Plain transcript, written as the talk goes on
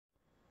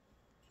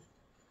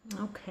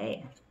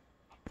Okay.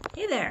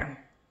 Hey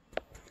there.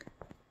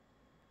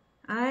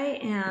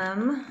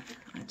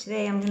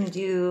 Today I'm going to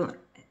do,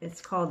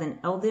 it's called an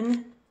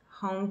Eldon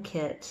Home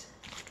Kit.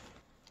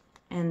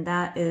 And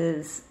that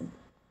is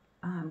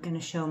going to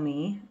show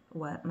me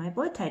what my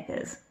blood type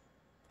is.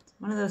 It's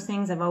one of those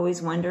things I've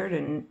always wondered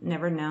and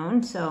never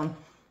known. So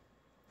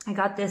I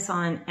got this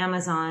on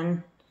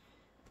Amazon.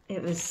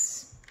 It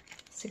was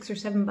 $6 or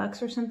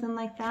 $7 or something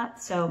like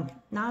that. So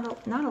not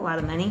a lot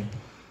of money.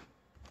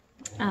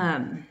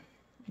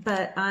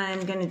 But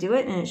I'm going to do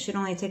it, and it should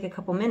only take a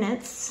couple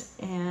minutes,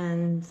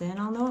 and then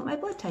I'll know what my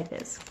blood type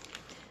is.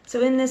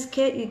 So in this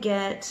kit you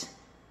get,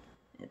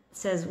 it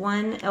says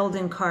 1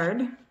 Eldon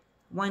card,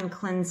 1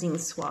 cleansing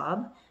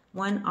swab,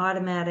 1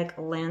 automatic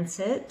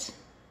lancet,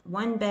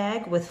 1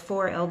 bag with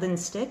 4 Eldon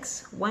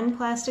sticks, 1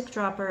 plastic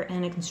dropper,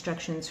 and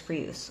instructions for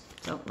use.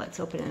 So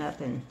let's open it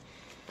up and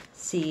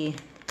see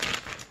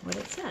what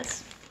it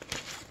says.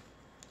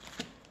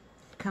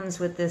 It comes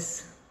with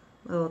this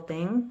little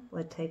thing,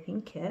 blood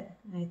typing kit.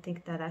 I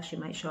think that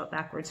actually might show up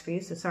backwards for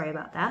you, so sorry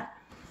about that.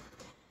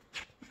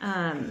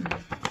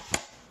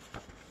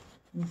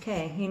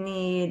 Okay, you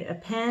need a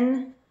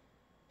pen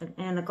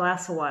and a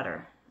glass of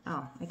water.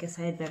 Oh, I guess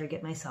I had better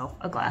get myself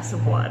a glass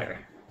of water.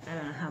 I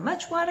don't know how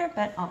much water,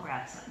 but I'll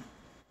grab some.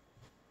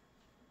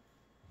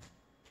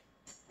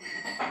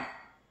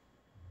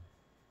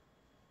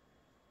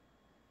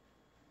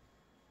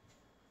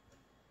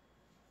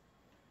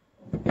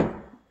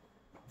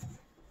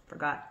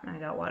 Forgot, I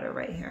got water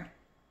right here.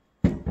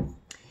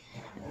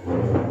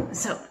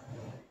 So,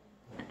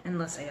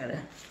 unless I gotta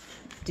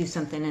do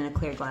something in a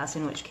clear glass,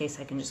 in which case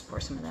I can just pour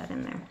some of that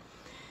in there.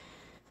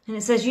 And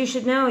it says, you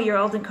should know your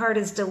Eldon card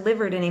is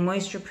delivered in a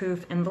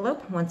moisture-proof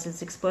envelope. Once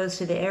it's exposed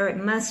to the air, it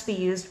must be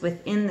used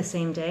within the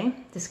same day.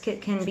 This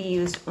kit can be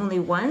used only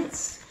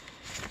once.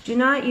 Do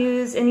not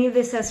use any of the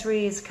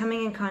accessories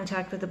coming in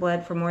contact with the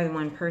blood for more than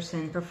one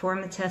person.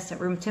 Perform the test at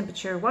room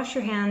temperature. Wash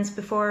your hands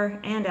before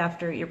and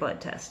after your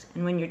blood test.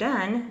 And when you're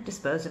done,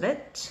 dispose of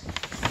it.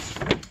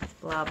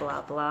 Blah,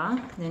 blah, blah.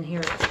 Then here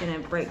it's going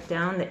to break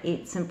down the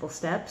 8 simple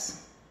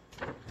steps,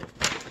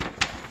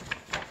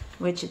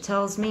 which it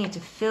tells me to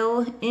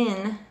fill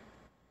in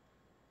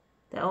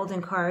the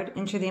Eldon card,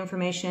 enter the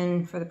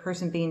information for the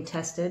person being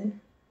tested.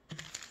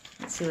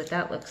 Let's see what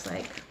that looks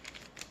like.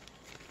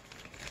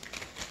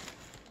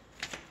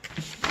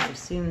 I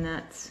assume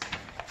that's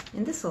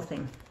in this little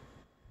thing.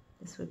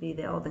 This would be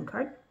the Eldon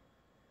card.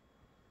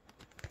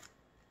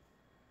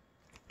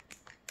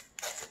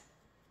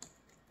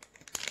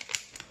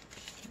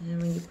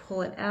 And when you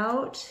pull it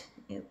out,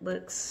 it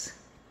looks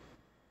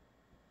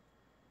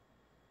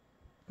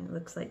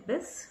like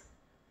this.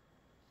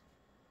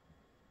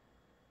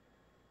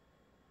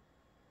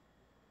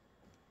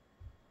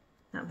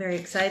 Not very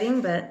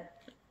exciting,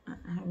 but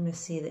I'm going to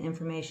see the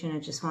information.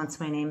 It just wants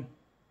my name.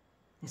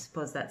 I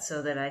suppose that's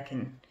so that I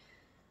can,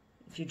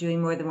 if you're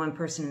doing more than one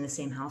person in the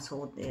same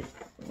household,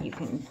 you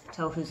can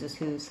tell whose is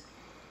whose.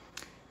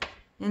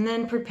 And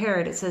then prepare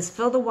it. It says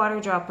fill the water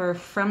dropper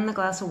from the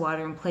glass of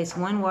water and place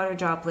 1 water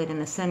droplet in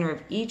the center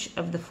of each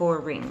of the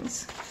 4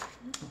 rings.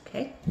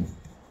 Okay.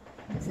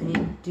 So I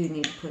do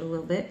need to put a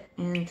little bit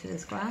into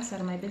this glass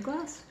out of my big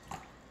glass.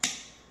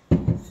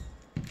 And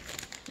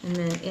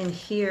then in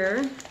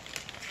here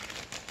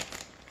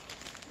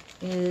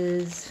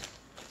is,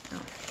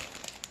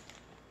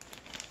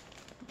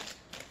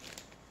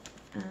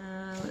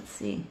 let's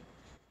see.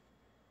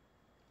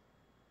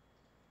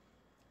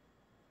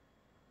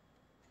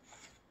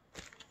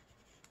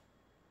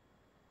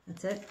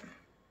 That's it.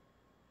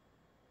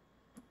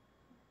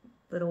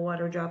 Little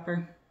water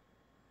dropper.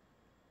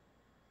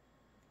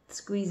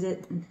 Squeeze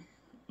it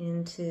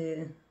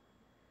into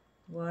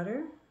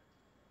water,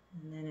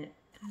 and then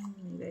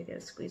maybe I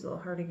gotta squeeze a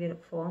little harder to get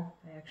it full.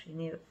 I actually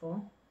need it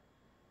full.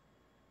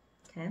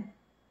 Okay,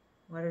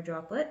 water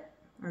droplet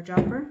or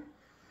dropper.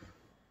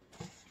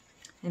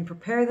 And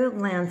prepare the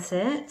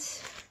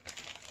lancet.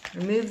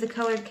 Remove the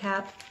colored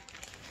cap,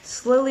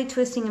 slowly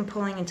twisting and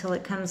pulling until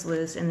it comes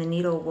loose and the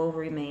needle will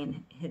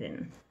remain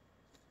hidden.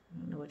 I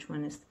don't know which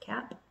one is the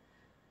cap,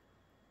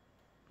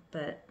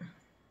 but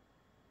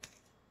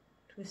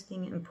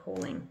twisting and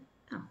pulling.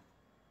 Oh.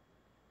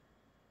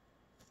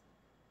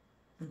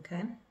 Okay.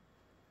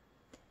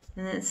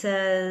 And then it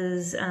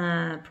says,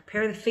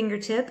 prepare the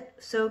fingertip.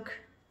 Soak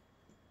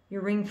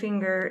your ring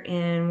finger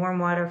in warm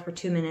water for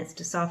 2 minutes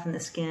to soften the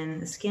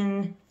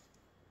skin.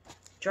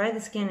 Dry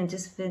the skin and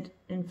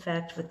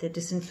disinfect with the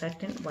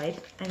disinfectant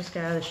wipe. I just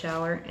got out of the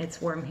shower.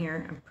 It's warm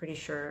here. I'm pretty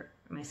sure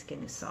my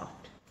skin is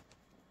soft.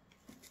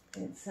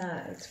 It's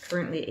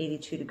currently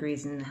 82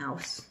 degrees in the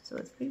house, so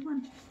it's pretty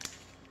warm.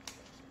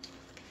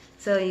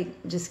 So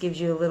it just gives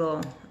you a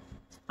little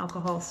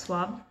alcohol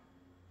swab,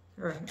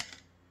 or a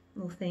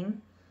little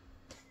thing.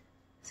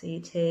 So you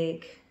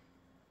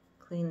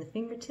clean the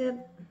fingertip.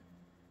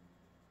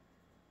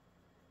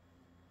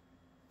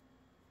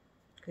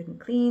 Good and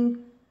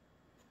clean.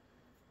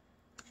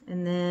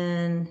 And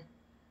then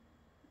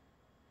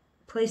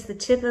place the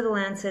tip of the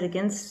lancet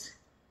against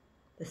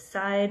the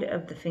side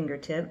of the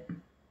fingertip.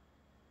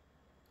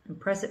 and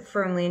press it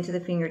firmly into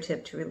the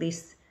fingertip to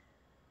release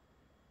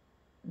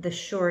the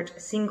short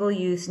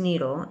single-use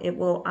needle. It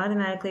will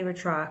automatically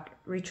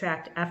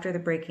retract after the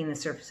breaking the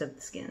surface of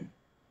the skin.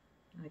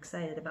 I'm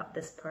excited about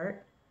this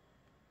part.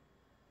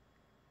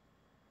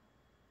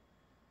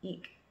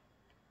 Eek.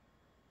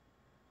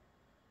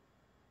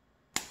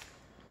 Ow.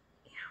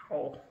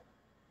 All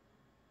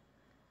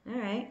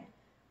right,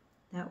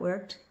 that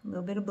worked. A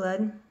little bit of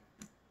blood.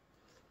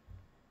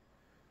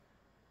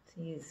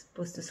 So you're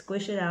supposed to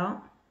squish it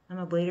out. I'm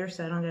a bleeder,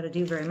 so I don't got to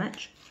do very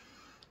much.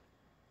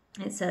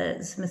 It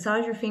says,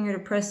 massage your finger to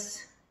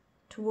press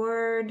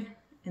toward,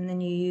 and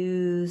then you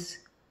use,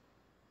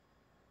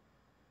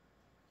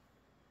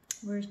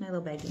 where's my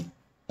little baggie?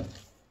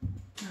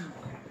 Oh.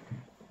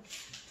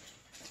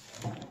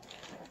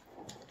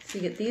 So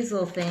you get these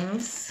little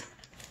things.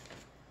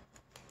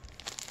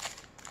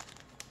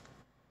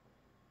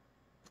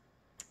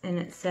 And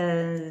it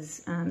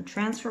says,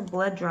 transfer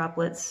blood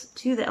droplets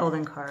to the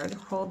Eldon card.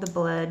 Hold the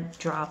blood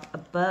drop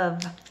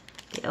above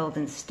the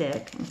Eldon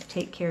stick and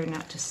take care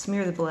not to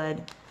smear the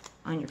blood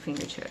on your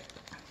fingertip.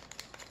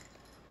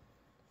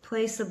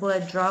 Place the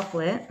blood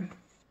droplet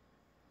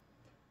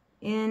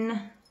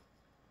in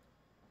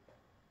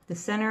the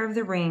center of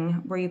the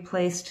ring where you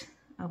placed,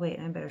 oh wait,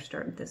 I better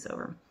start this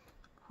over.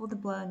 Hold the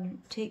blood,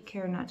 take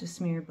care not to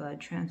smear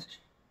blood.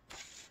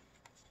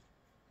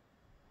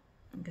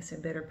 I guess I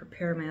better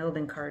prepare my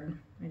Eldon card.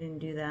 I didn't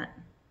do that.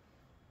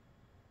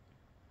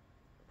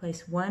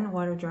 Place one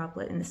water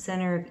droplet in the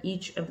center of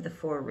each of the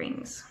 4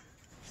 rings.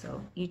 So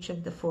each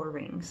of the 4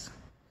 rings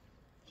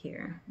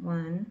here.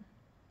 1,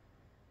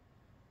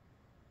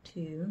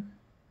 2,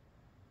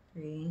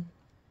 3,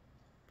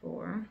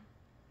 4.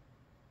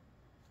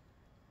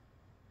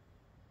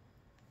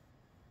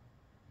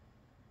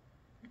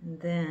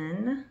 And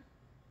then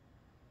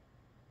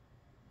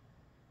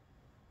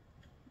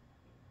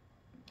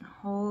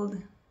hold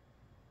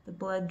the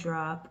blood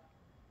drop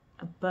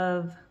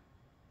above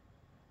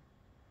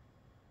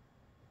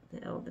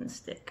the Eldon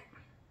stick.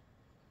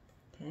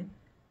 Okay,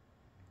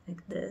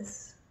 like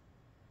this.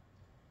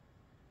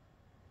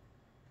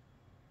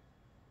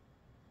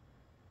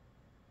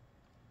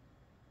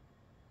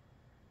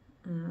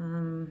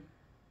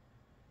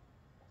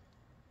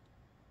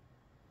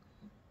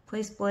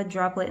 Place blood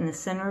droplet in the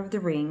center of the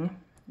ring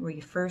where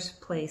you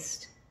first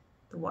placed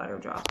the water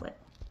droplet.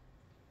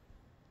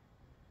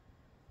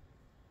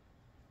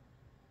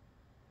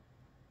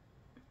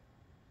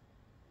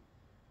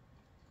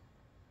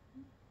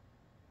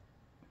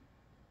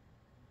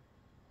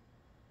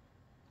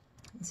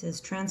 It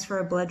says transfer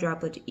a blood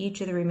droplet to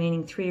each of the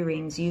remaining 3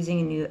 rings using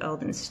a new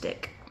Eldon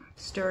stick.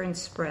 Stir and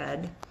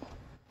spread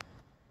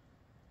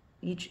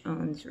each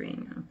Eldon's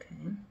ring.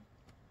 Okay.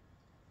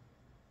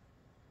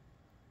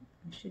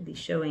 I should be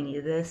showing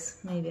you this.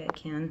 Maybe I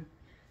can.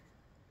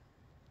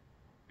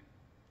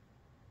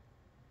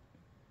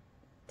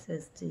 It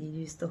says to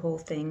use the whole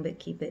thing, but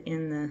keep it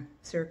in the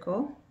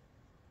circle.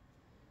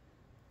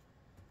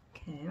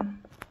 Okay.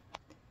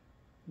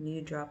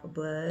 New drop of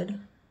blood.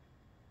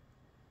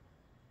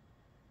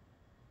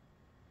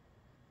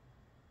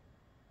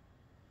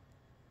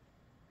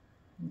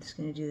 I'm just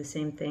going to do the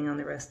same thing on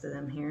the rest of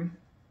them here.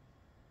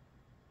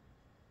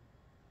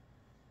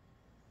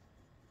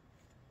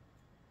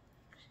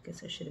 I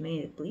guess I should have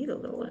made it bleed a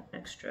little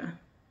extra.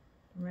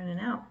 I'm running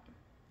out.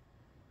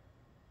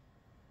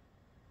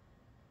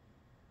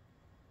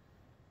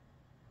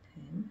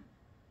 Okay.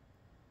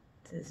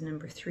 It says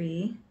number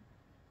 3.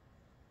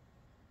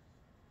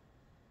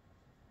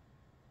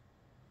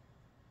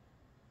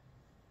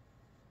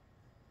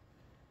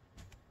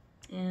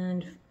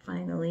 And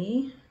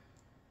finally,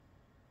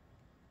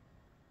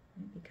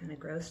 might be kind of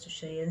gross to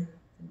show you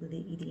the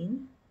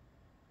bleeding.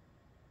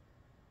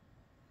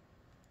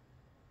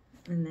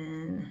 And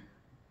then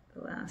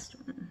the last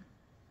one.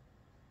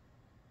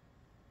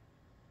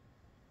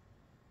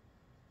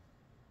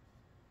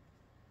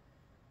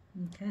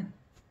 Okay.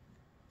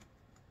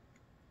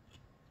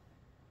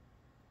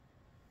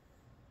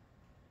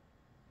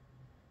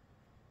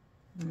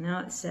 And now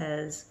it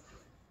says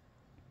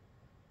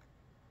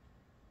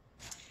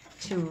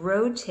to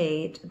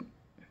rotate.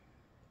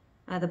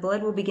 The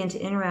blood will begin to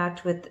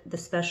interact with the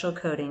special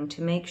coating.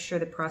 To make sure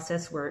the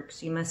process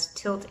works, you must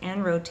tilt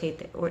and rotate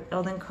the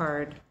Eldon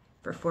card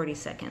for 40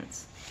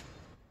 seconds.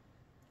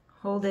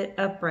 Hold it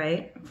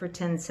upright for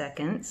 10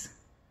 seconds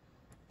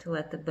to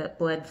let the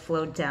blood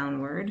flow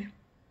downward.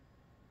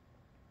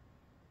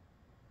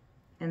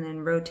 And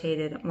then rotate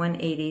it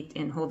 180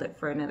 and hold it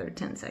for another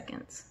 10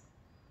 seconds.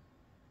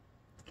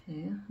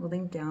 Okay,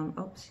 holding down,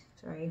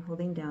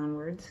 holding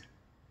downwards.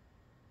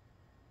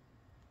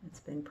 It's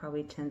been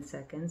probably 10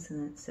 seconds,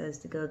 and it says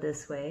to go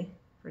this way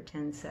for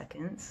 10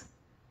 seconds.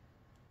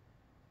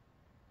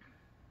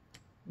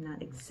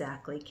 Not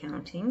exactly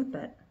counting,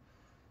 but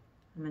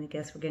I'm going to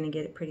guess we're going to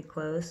get it pretty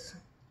close.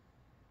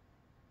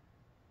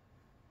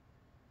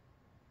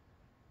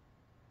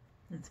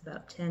 That's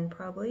about 10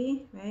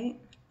 probably, right?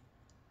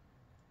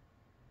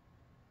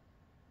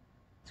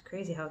 It's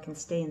crazy how it can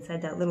stay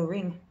inside that little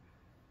ring.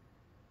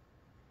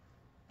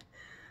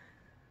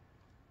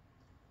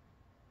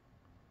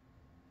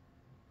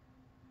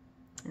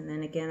 And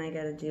then again, I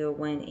got to do a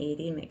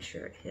 180, make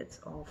sure it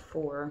hits all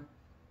 4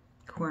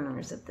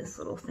 corners of this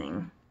little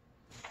thing.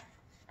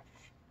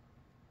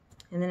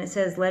 And then it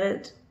says, let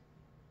it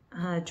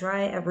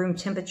dry at room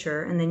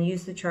temperature, and then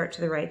use the chart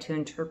to the right to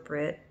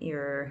interpret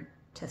your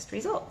test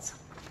results.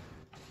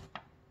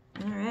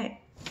 All right.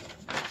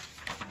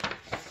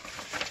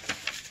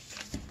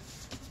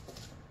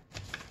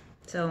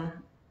 So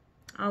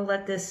I'll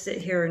let this sit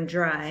here and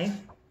dry.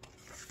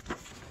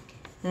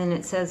 Then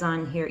it says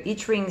on here,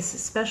 each ring's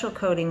special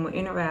coating will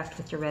interact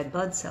with your red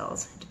blood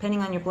cells.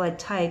 Depending on your blood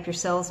type, your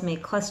cells may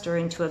cluster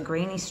into a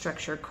grainy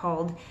structure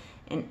called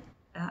an,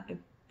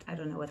 I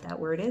don't know what that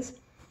word is.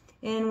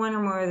 In one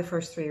or more of the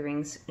first 3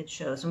 rings it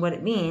shows. And what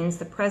it means,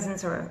 the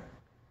presence or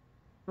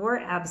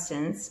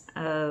absence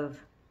of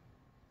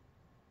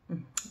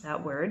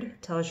that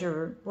word tells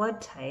your blood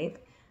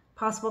type,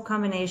 possible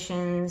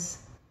combinations,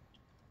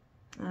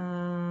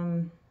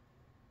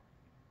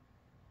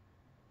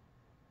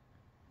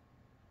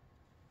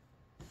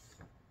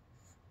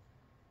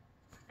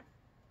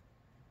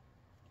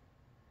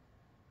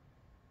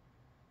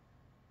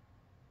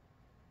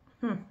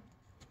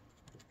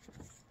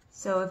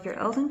 So if your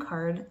Eldon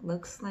card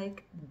looks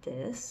like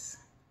this,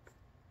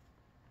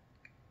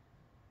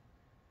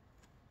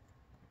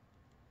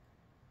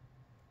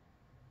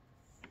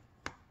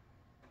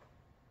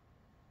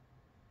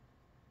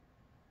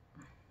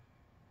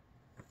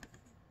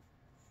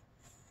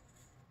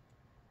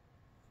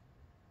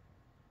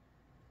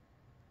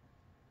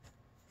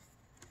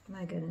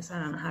 my goodness, I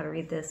don't know how to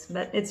read this,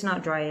 but it's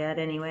not dry yet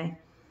anyway.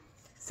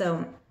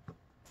 So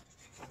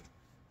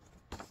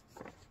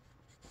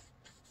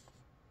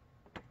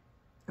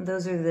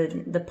those are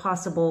the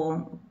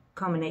possible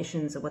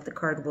combinations of what the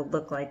card will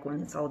look like when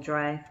it's all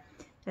dry.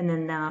 And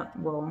then that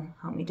will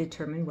help me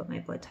determine what my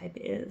blood type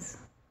is.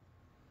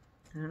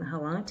 I don't know how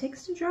long it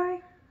takes to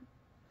dry,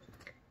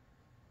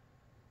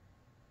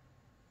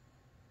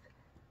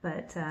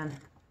 but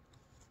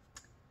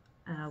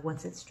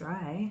once it's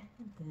dry,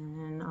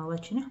 then I'll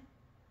let you know.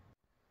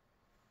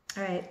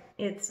 All right,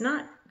 it's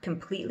not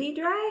completely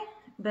dry,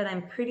 but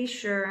I'm pretty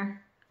sure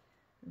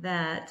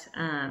that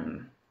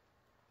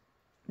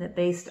that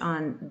based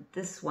on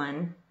this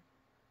one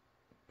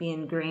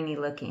being grainy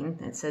looking,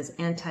 it says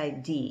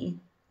anti-D.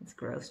 It's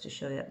gross to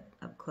show you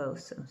up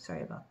close, so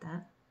sorry about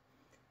that.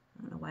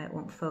 I don't know why it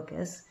won't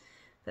focus.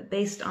 But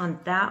based on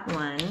that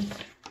one,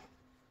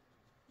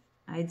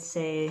 I'd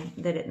say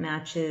that it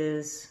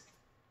matches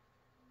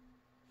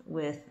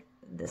with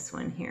this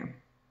one here,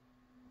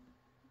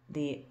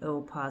 the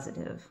O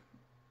positive.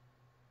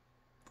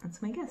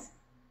 That's my guess.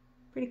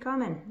 Pretty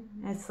common.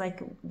 It's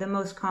like the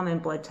most common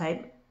blood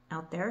type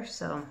out there,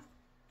 so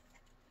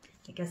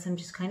I guess I'm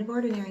just kind of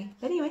ordinary.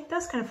 But anyway, that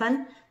was kind of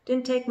fun.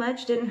 Didn't take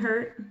much, didn't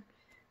hurt,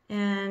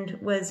 and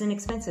was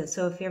inexpensive.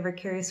 So if you're ever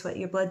curious what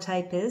your blood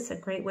type is, a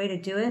great way to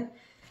do it.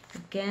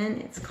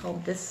 Again, it's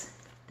called this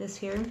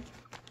here.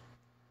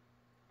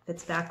 If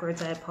it's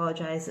backwards, I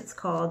apologize. It's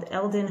called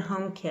Eldon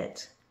Home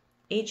Kit,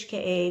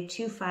 HKA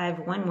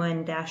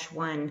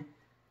 2511-1.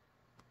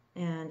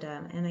 And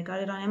I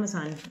got it on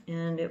Amazon,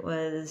 and it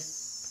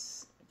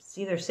was, it's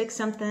either 6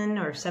 something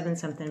or 7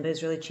 something, but it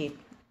was really cheap.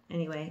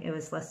 Anyway, it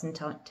was less than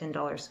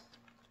 $10.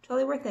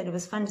 Totally worth it. It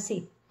was fun to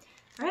see.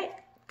 All right,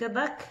 good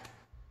luck.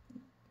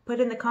 Put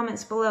in the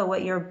comments below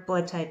what your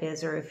blood type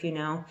is, or if you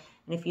know.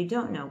 And if you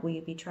don't know, will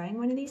you be trying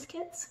one of these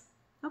kits?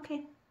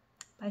 Okay,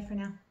 bye for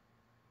now.